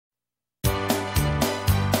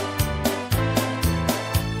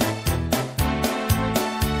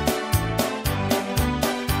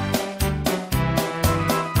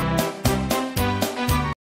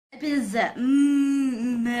Hepinize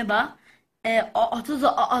merhaba. 30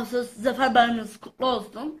 Ağustos Zafer Bayramımız kutlu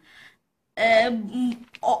olsun.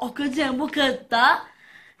 Okuyacağım bu kağıtta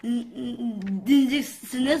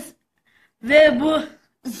dinleyeceksiniz ve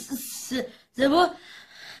size bu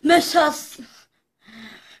mesaj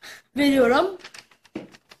veriyorum.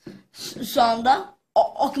 Şu anda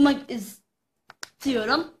okumak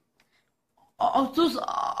istiyorum. 30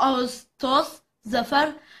 Ağustos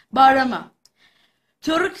Zafer Bayramı.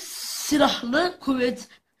 Türk Silahlı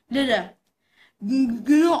Kuvvetleri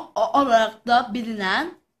günü olarak da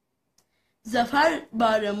bilinen Zafer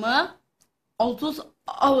Bayramı 30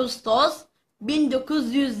 Ağustos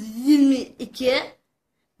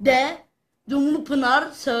 1922'de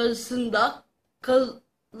Dumlupınar Savaşı'nda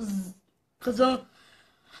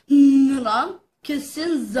kazanılan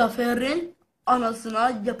kesin zaferin anısına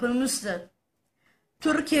yapılmıştır.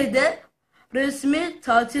 Türkiye'de resmi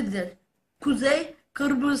tatildir. Kuzey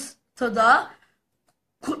Kıbrıs'ta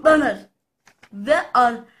kutlanır ve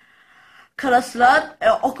arkadaşlar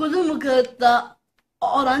okuduğum kağıtta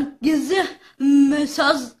olan gizli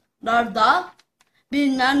mesajlarda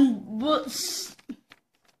bilinen bu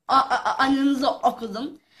anınızı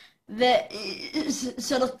okudum ve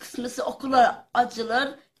şarkı kısmısı okullar açılır,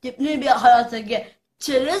 yepyeni bir hayata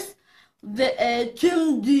geçeriz ve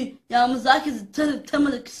tüm dünyamızda herkesi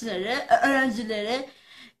tanıdık kişileri, öğrencileri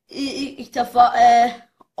ilk defa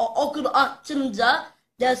okul açılınca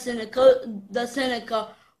derslerine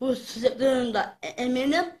kavuşacaklarında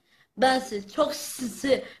eminim. Ben sizi çok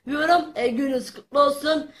seviyorum. Gününüz kutlu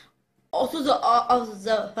olsun. 30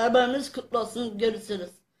 Ağustos'ta haberiniz kutlu olsun.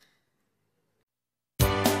 Görüşürüz.